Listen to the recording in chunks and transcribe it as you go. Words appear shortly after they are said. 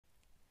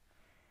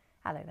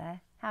Hello there.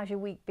 How's your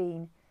week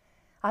been?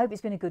 I hope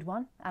it's been a good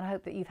one, and I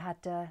hope that you've had,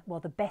 well,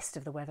 the best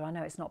of the weather. I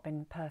know it's not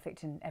been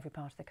perfect in every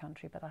part of the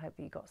country, but I hope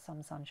that you got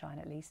some sunshine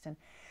at least. And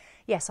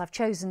yes, I've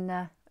chosen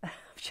I've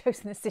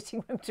chosen the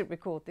sitting room to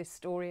record this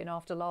story, and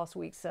after last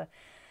week's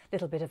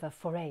little bit of a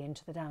foray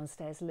into the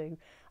downstairs loo,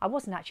 I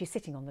wasn't actually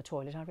sitting on the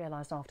toilet. I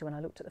realised after when I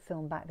looked at the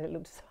film back that it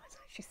looked as though I was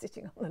actually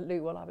sitting on the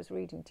loo while I was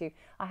reading to you.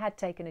 I had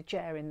taken a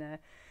chair in there,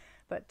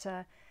 but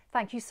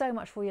thank you so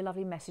much for your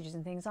lovely messages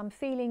and things. I'm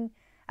feeling,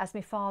 as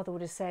my father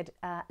would have said,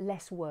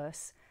 less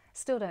worse.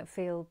 Still don't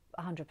feel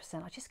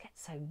 100%. I just get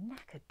so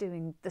knackered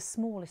doing the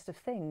smallest of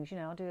things. You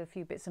know, I'll do a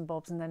few bits and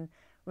bobs and then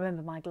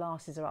remember my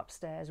glasses are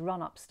upstairs,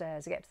 run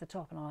upstairs, get to the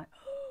top and I'm like,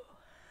 oh.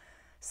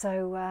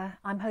 So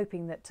I'm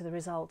hoping that to the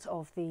result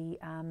of the,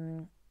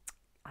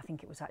 I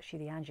think it was actually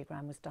the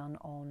angiogram was done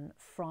on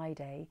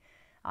Friday.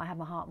 I had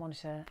my heart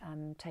monitor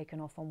taken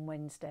off on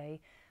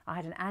Wednesday. I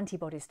had an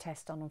antibodies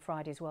test done on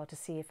Friday as well to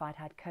see if I'd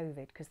had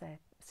COVID, because they're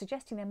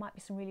suggesting there might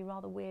be some really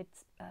rather weird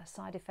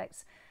side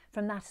effects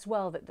from that as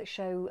well that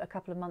show a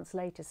couple of months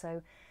later.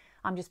 So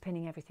I'm just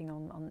pinning everything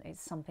on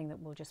it's something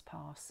that will just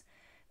pass.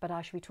 But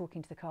I should be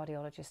talking to the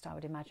cardiologist, I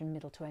would imagine,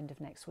 middle to end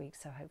of next week,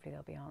 so hopefully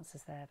there'll be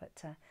answers there.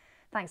 But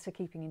thanks for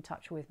keeping in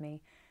touch with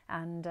me.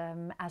 And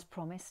as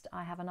promised,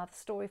 I have another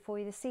story for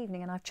you this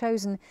evening, and I've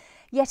chosen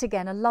yet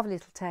again a lovely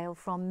little tale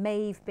from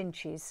Maeve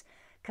Binchy's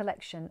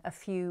collection, A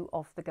Few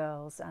of the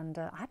Girls. And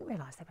I hadn't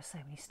realised there were so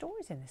many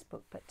stories in this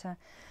book, but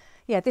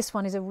yeah, this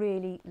one is a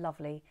really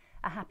lovely,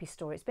 a happy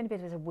story. It's been a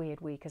bit of a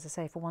weird week, as I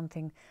say, for one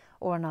thing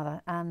or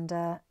another, and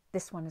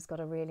this one has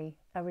got a really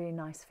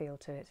nice feel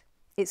to it.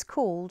 It's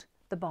called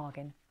The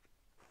Bargain.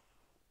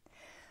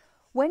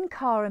 When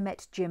Cara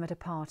met Jim at a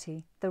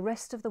party, the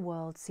rest of the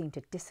world seemed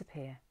to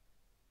disappear.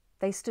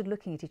 They stood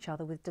looking at each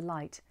other with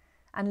delight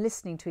and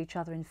listening to each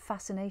other in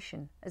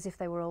fascination, as if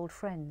they were old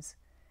friends.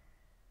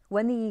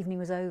 When the evening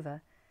was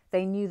over,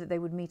 they knew that they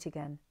would meet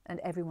again,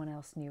 and everyone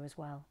else knew as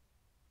well.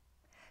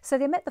 So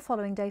they met the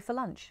following day for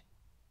lunch,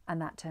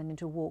 and that turned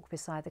into a walk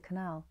beside the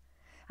canal,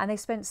 and they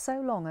spent so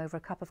long over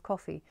a cup of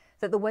coffee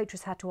that the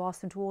waitress had to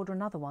ask them to order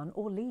another one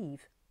or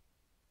leave.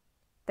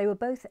 They were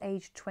both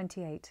aged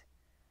 28.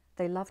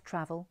 They loved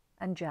travel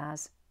and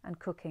jazz and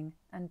cooking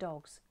and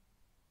dogs.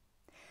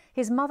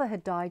 His mother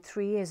had died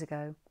 3 years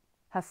ago.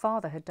 Her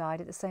father had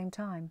died at the same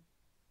time.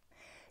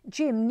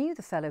 Jim knew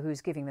the fellow who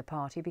was giving the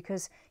party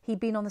because he'd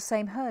been on the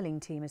same hurling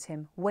team as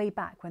him way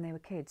back when they were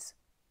kids.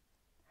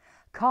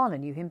 Carla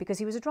knew him because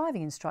he was a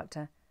driving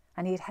instructor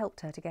and he had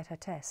helped her to get her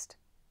test.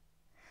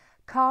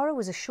 Cara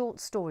was a short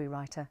story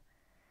writer.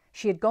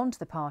 She had gone to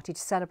the party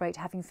to celebrate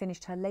having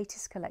finished her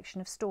latest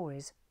collection of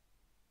stories.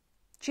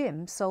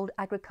 Jim sold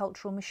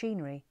agricultural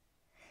machinery.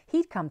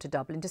 He'd come to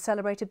Dublin to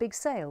celebrate a big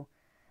sale,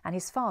 and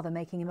his father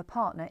making him a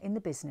partner in the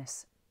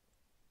business.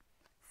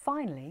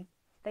 Finally,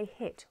 they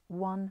hit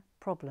one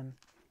problem.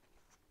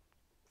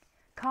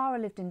 Cara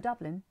lived in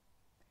Dublin.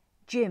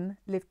 Jim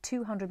lived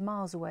 200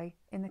 miles away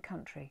in the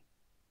country.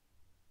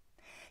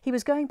 He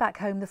was going back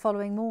home the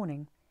following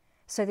morning,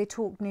 so they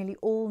talked nearly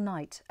all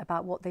night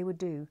about what they would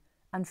do,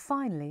 and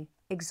finally,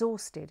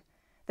 exhausted,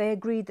 they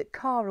agreed that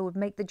Cara would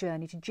make the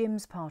journey to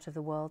Jim's part of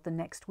the world the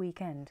next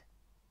weekend.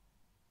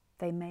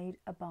 They made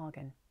a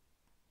bargain.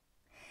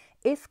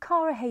 If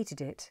Cara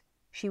hated it,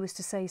 she was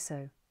to say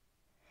so.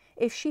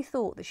 If she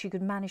thought that she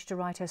could manage to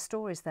write her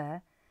stories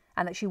there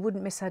and that she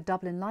wouldn't miss her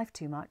Dublin life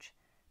too much,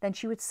 then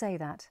she would say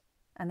that,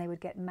 and they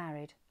would get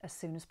married as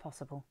soon as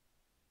possible.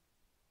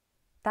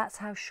 That's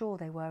how sure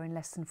they were in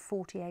less than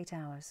 48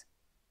 hours.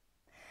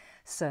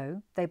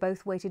 So they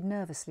both waited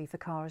nervously for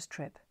Cara's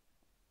trip.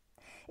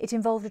 It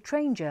involved a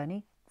train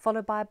journey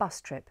followed by a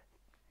bus trip.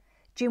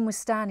 Jim was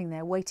standing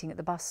there waiting at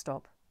the bus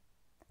stop.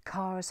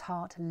 Cara's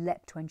heart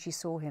leapt when she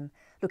saw him,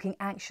 looking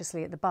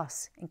anxiously at the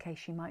bus in case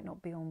she might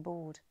not be on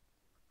board.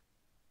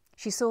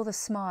 She saw the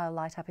smile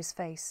light up his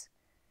face.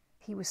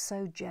 He was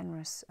so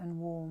generous and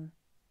warm.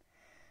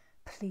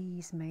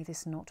 Please may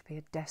this not be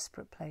a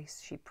desperate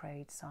place, she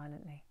prayed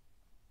silently.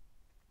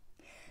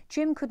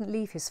 Jim couldn't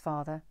leave his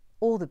father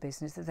or the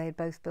business that they had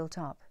both built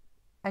up,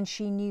 and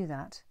she knew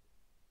that.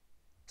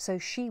 So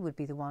she would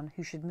be the one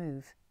who should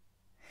move.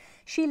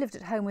 She lived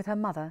at home with her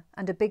mother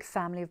and a big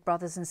family of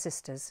brothers and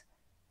sisters.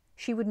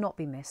 She would not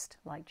be missed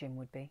like Jim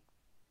would be.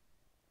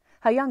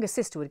 Her younger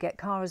sister would get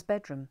Cara's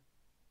bedroom.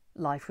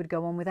 Life would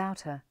go on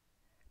without her,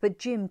 but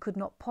Jim could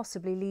not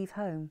possibly leave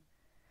home.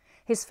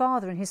 His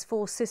father and his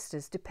 4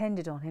 sisters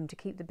depended on him to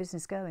keep the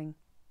business going.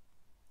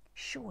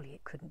 Surely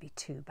it couldn't be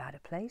too bad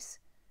a place.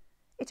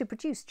 It had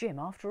produced Jim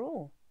after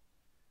all.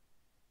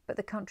 But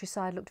the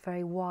countryside looked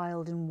very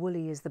wild and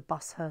woolly as the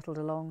bus hurtled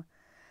along.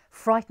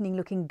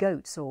 Frightening-looking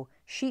goats, or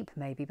sheep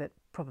maybe, but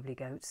probably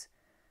goats.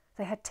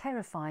 They had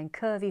terrifying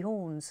curvy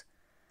horns.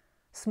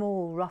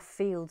 Small, rough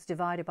fields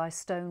divided by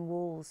stone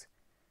walls.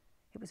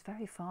 It was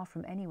very far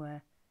from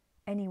anywhere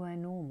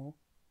normal.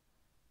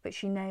 But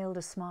she nailed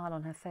a smile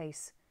on her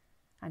face,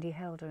 and he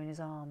held her in his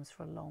arms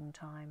for a long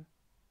time.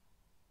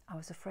 I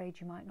was afraid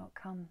you might not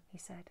come, he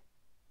said.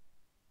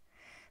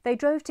 They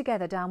drove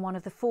together down one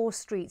of the 4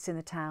 streets in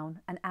the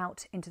town and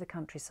out into the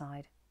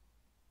countryside.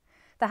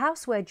 The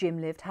house where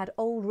Jim lived had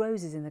old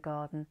roses in the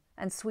garden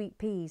and sweet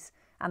peas,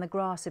 and the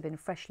grass had been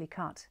freshly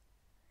cut.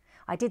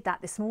 "I did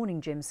that this morning,"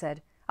 Jim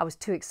said. "I was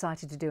too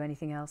excited to do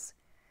anything else.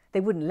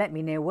 They wouldn't let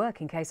me near work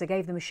in case I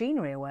gave the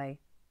machinery away."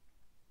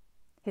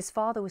 His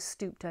father was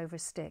stooped over a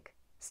stick,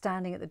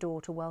 standing at the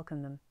door to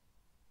welcome them.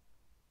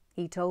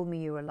 "He told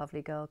me you were a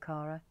lovely girl,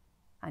 Cara,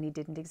 and he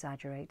didn't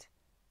exaggerate,"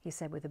 he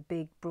said with a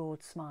big,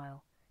 broad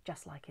smile,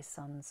 just like his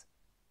son's.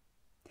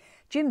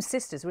 Jim's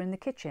sisters were in the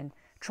kitchen,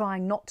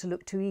 trying not to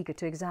look too eager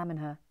to examine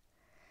her.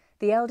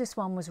 The eldest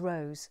one was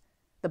Rose,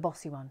 the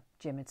bossy one,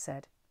 Jim had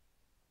said.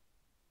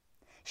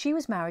 She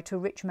was married to a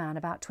rich man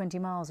about 20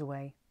 miles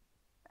away.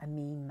 A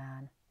mean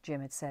man,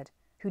 Jim had said,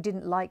 who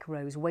didn't like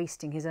Rose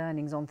wasting his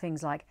earnings on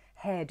things like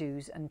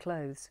hairdos and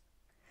clothes.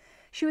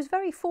 She was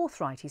very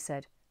forthright, he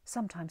said,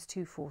 sometimes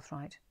too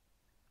forthright.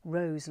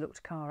 Rose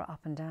looked Cara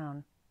up and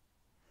down.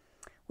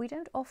 "We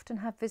don't often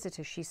have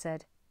visitors," she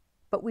said,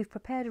 "but we've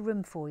prepared a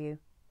room for you.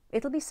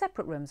 It'll be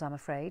separate rooms, I'm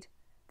afraid.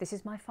 This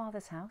is my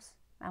father's house,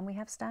 and we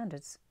have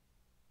standards."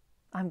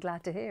 "I'm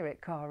glad to hear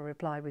it," Cara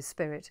replied with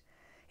spirit.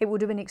 "It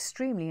would have been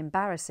extremely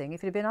embarrassing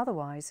if it had been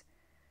otherwise.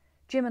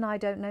 Jim and I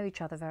don't know each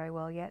other very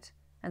well yet,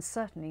 and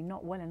certainly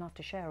not well enough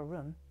to share a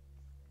room."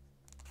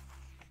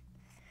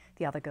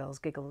 The other girls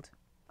giggled,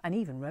 and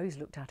even Rose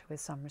looked at her with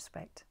some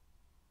respect.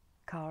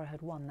 Cara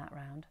had won that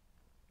round.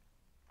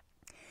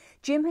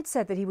 Jim had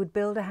said that he would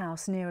build a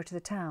house nearer to the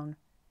town.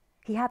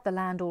 He had the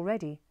land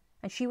already,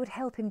 and she would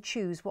help him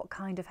choose what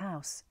kind of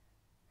house.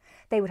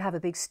 They would have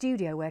a big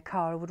studio where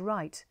Cara would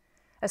write,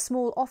 a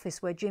small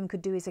office where Jim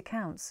could do his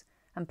accounts,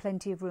 and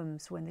plenty of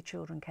rooms when the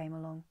children came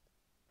along.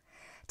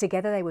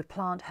 Together they would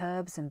plant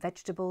herbs and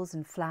vegetables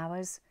and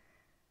flowers.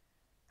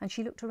 And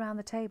she looked around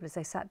the table as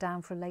they sat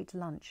down for a late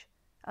lunch,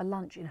 a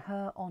lunch in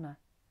her honour,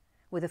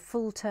 with a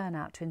full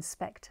turnout to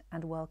inspect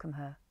and welcome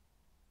her.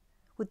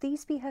 Would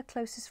these be her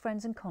closest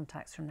friends and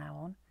contacts from now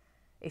on,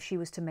 if she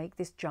was to make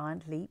this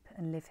giant leap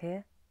and live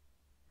here?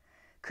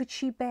 Could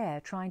she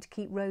bear trying to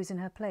keep Rose in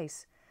her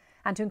place,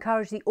 and to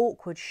encourage the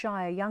awkward,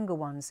 shyer younger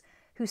ones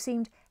who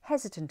seemed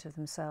hesitant of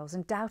themselves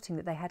and doubting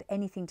that they had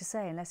anything to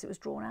say unless it was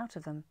drawn out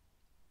of them?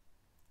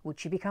 Would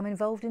she become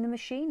involved in the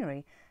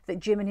machinery that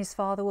Jim and his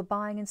father were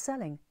buying and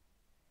selling?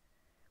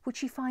 Would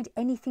she find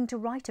anything to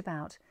write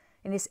about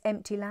in this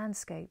empty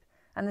landscape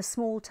and the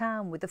small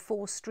town with the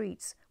 4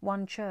 streets,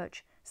 1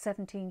 church,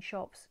 17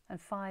 shops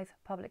and 5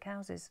 public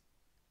houses?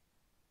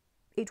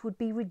 It would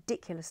be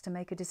ridiculous to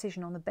make a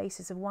decision on the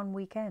basis of 1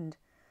 weekend.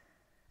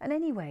 And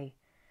anyway,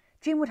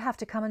 Jim would have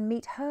to come and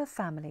meet her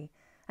family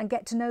and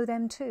get to know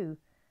them too.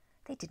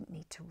 They didn't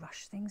need to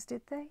rush things,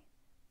 did they?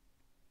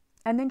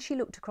 And then she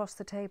looked across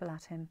the table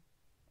at him,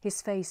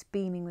 his face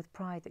beaming with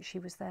pride that she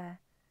was there.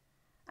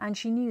 And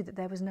she knew that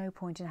there was no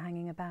point in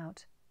hanging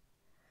about.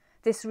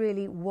 This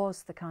really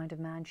was the kind of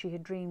man she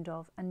had dreamed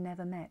of and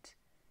never met.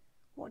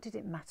 What did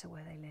it matter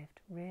where they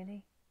lived,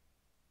 really?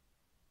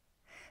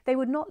 They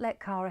would not let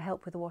Cara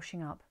help with the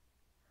washing up.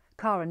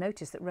 Cara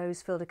noticed that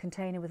Rose filled a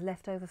container with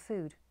leftover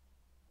food.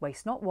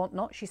 "Waste not, want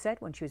not," she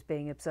said when she was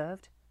being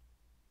observed.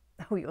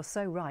 "Oh, you're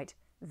so right.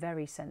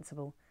 Very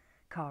sensible,"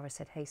 Cara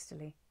said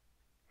hastily.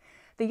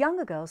 The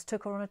younger girls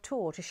took her on a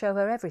tour to show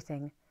her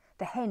everything: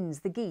 the hens,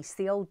 the geese,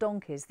 the old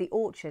donkeys, the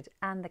orchard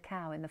and the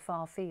cow in the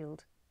far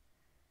field.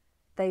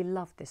 They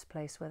loved this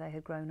place where they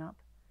had grown up.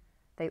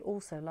 They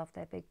also loved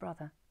their big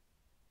brother.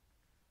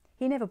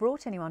 "He never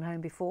brought anyone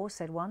home before,"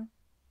 said one.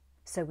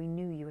 "So we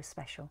knew you were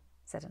special,"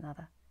 said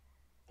another.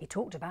 "He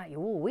talked about you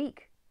all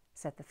week,"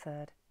 said the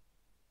third.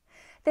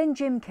 Then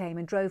Jim came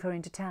and drove her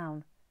into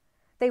town.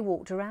 They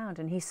walked around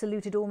and he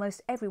saluted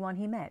almost everyone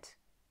he met.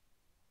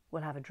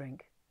 "We'll have a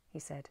drink," he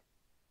said.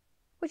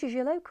 "Which is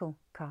your local?"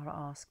 Cara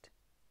asked.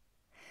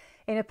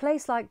 "In a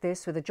place like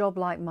this, with a job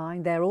like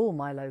mine, they're all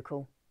my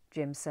local,"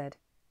 Jim said.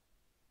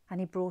 And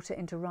he brought her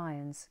into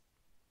Ryan's.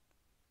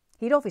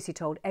 He'd obviously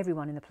told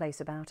everyone in the place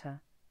about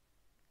her.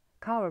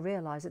 Cara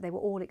realised that they were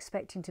all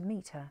expecting to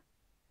meet her.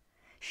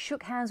 She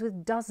shook hands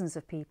with dozens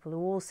of people who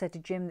all said to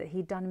Jim that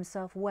he'd done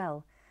himself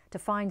well to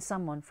find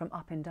someone from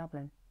up in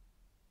Dublin.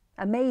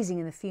 Amazing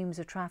in the fumes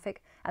of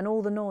traffic and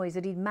all the noise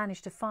that he'd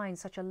managed to find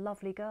such a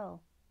lovely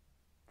girl.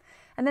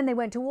 And then they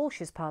went to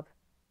Walsh's pub,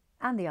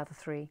 and the other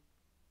 3.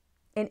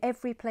 In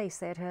every place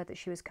they had heard that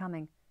she was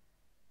coming,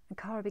 and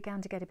Cara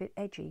began to get a bit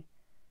edgy,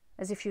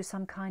 as if she was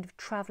some kind of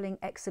travelling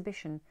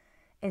exhibition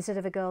instead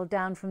of a girl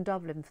down from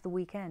Dublin for the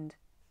weekend.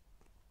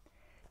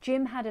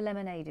 Jim had a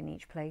lemonade in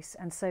each place,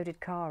 and so did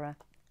Cara.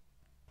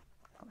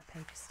 Got the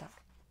paper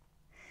stuck.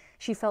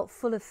 She felt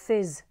full of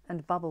fizz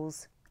and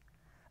bubbles.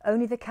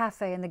 Only the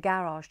cafe and the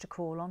garage to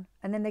call on,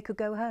 and then they could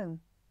go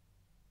home.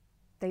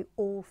 "They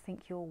all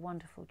think you're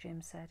wonderful,"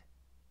 Jim said,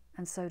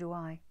 "and so do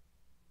I."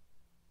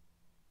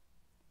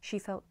 She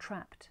felt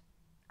trapped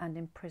and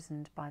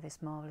imprisoned by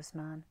this marvellous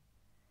man.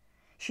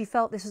 She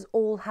felt this was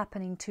all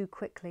happening too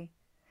quickly.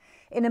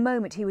 In a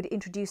moment he would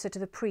introduce her to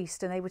the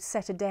priest and they would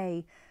set a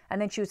day,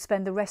 and then she would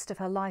spend the rest of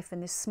her life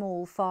in this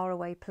small,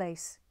 faraway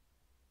place.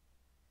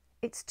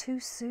 "It's too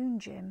soon,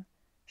 Jim,"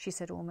 she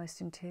said almost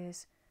in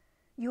tears.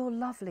 "You're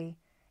lovely.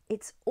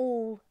 It's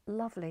all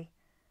lovely.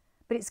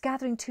 but it's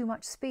gathering too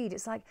much speed.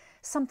 It's like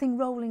something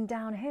rolling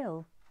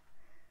downhill."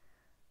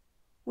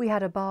 "We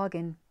had a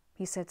bargain,"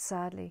 he said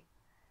sadly.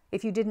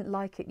 "If you didn't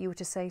like it, you were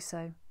to say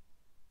so."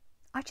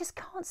 "I just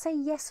can't say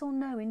yes or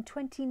no in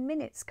 20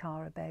 minutes,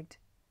 Cara begged.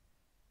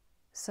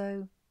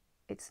 "So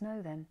it's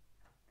no then."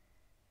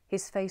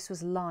 His face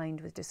was lined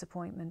with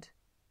disappointment.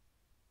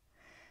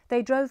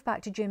 They drove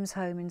back to Jim's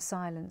home in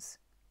silence.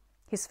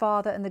 His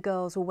father and the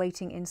girls were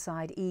waiting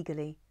inside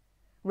eagerly.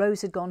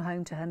 Rose had gone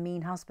home to her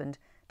mean husband,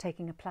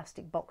 taking a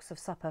plastic box of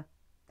supper.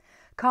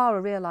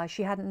 Cara realised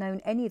she hadn't known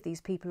any of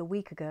these people a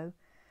week ago,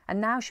 and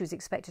now she was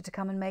expected to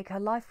come and make her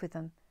life with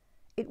them.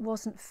 It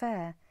wasn't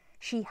fair.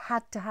 She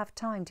had to have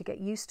time to get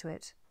used to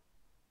it.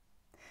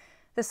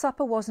 The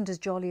supper wasn't as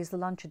jolly as the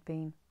lunch had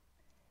been.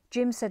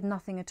 Jim said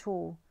nothing at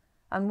all,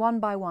 and one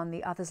by one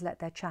the others let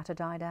their chatter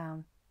die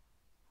down.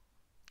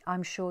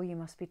 "I'm sure you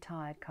must be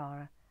tired,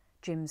 Cara,"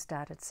 Jim's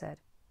dad had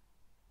said.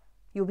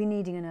 "You'll be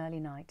needing an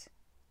early night."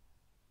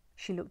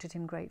 She looked at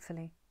him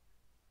gratefully.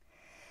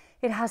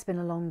 "It has been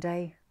a long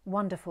day,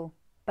 wonderful,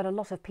 but a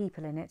lot of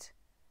people in it."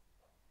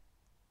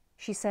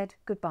 She said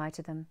goodbye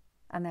to them,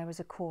 and there was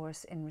a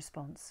chorus in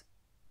response.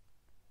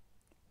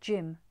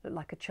 Jim looked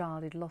like a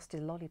child who'd lost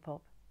his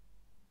lollipop.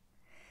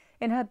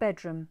 In her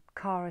bedroom,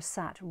 Cara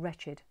sat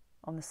wretched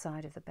on the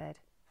side of the bed.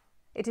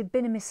 It had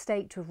been a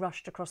mistake to have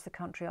rushed across the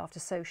country after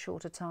so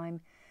short a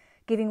time,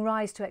 giving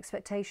rise to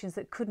expectations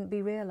that couldn't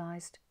be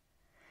realised.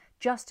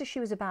 Just as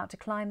she was about to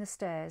climb the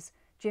stairs,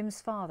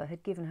 Jim's father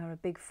had given her a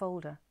big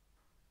folder.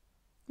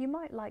 "You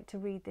might like to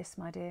read this,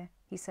 my dear,"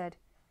 he said.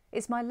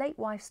 "It's my late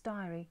wife's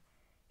diary.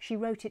 She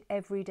wrote it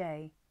every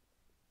day."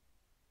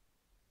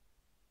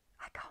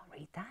 "I can't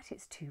read that.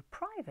 It's too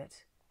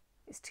private.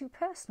 It's too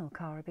personal,"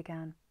 Cara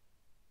began.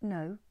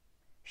 "No,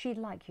 she'd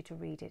like you to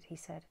read it," he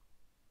said.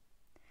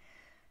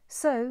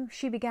 So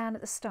she began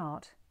at the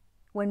start,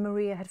 when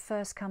Maria had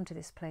first come to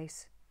this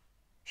place.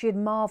 She had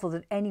marvelled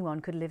that anyone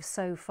could live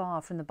so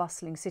far from the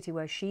bustling city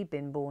where she'd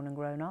been born and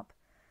grown up.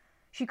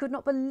 She could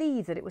not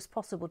believe that it was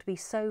possible to be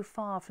so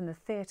far from the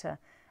theatre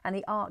and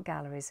the art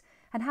galleries,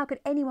 and how could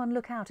anyone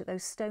look out at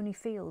those stony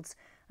fields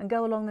and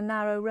go along the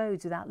narrow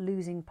roads without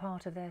losing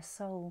part of their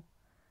soul?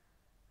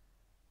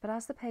 But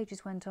as the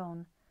pages went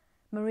on,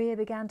 Maria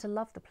began to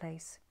love the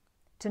place,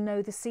 to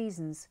know the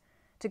seasons,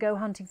 to go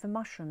hunting for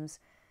mushrooms,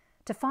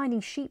 to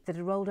finding sheep that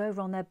had rolled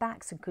over on their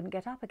backs and couldn't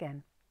get up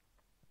again.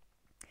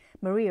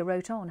 Maria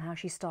wrote on how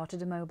she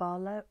started a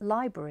mobile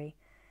library.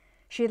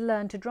 She had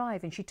learned to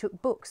drive, and she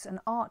took books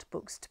and art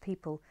books to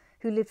people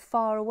who lived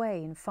far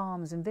away in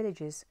farms and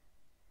villages.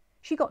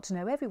 She got to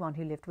know everyone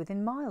who lived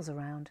within miles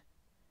around.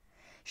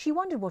 She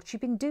wondered what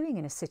she'd been doing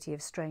in a city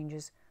of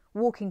strangers,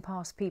 walking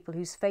past people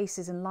whose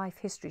faces and life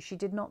history she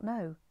did not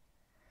know.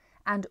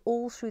 And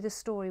all through the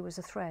story was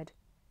a thread,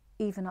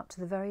 even up to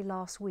the very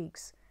last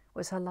weeks,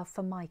 was her love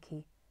for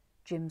Mikey,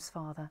 Jim's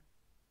father.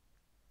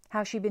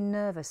 How she'd been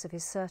nervous of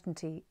his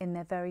certainty in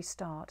their very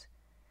start,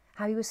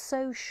 how he was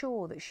so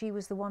sure that she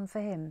was the one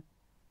for him,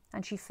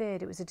 and she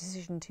feared it was a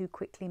decision too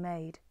quickly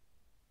made.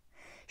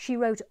 She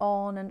wrote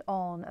on and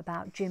on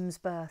about Jim's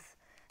birth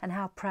and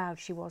how proud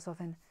she was of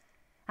him,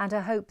 and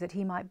her hope that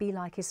he might be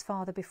like his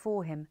father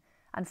before him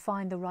and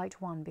find the right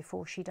one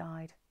before she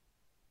died.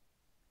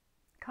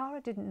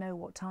 Cara didn't know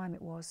what time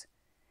it was.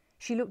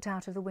 She looked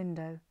out of the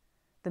window.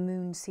 The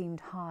moon seemed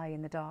high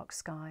in the dark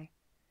sky.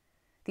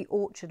 The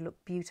orchard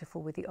looked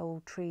beautiful with the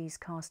old trees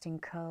casting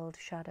curled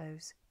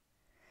shadows.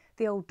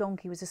 The old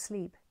donkey was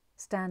asleep,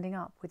 standing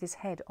up with his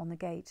head on the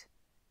gate.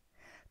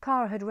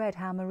 Cara had read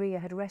how Maria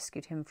had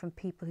rescued him from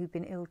people who'd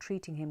been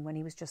ill-treating him when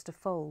he was just a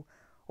foal,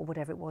 or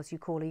whatever it was you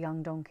call a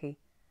young donkey.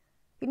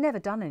 He'd never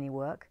done any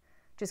work,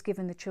 just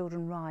given the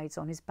children rides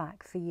on his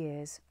back for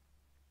years.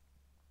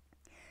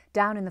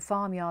 Down in the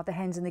farmyard, the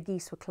hens and the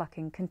geese were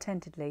clucking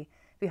contentedly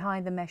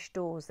behind the mesh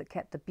doors that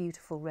kept the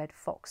beautiful red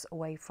fox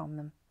away from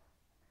them.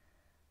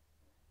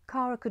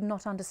 Cara could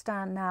not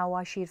understand now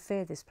why she had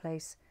feared this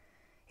place.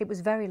 It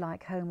was very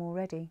like home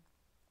already.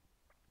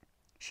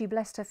 She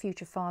blessed her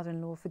future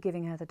father-in-law for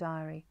giving her the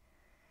diary.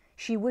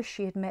 She wished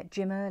she had met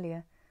Jim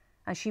earlier,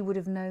 and she would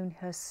have known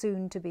her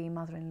soon-to-be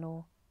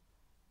mother-in-law.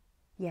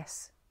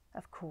 Yes,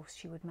 of course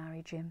she would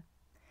marry Jim.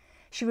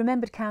 She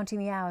remembered counting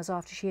the hours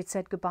after she had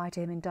said goodbye to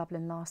him in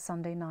Dublin last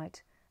Sunday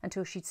night,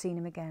 until she'd seen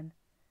him again.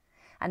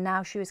 And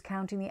now she was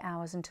counting the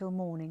hours until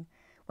morning,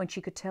 when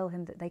she could tell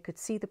him that they could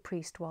see the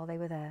priest while they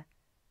were there.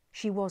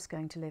 She was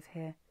going to live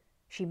here.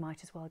 She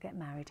might as well get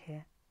married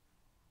here.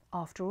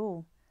 After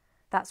all,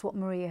 that's what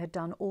Maria had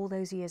done all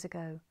those years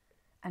ago,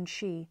 and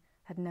she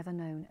had never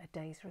known a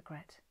day's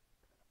regret.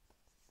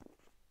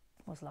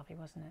 It was lovely,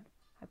 wasn't it?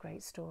 A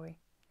great story.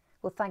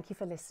 Well, thank you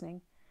for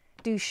listening.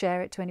 Do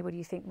share it to anybody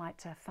you think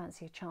might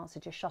fancy a chance to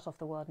just shut off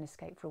the world and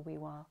escape for a wee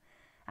while.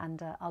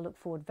 And I'll look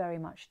forward very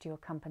much to your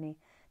company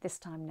this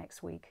time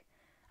next week.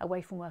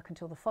 Away from work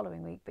until the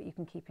following week, but you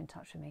can keep in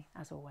touch with me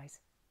as always.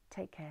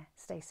 Take care,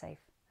 stay safe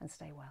and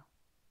stay well.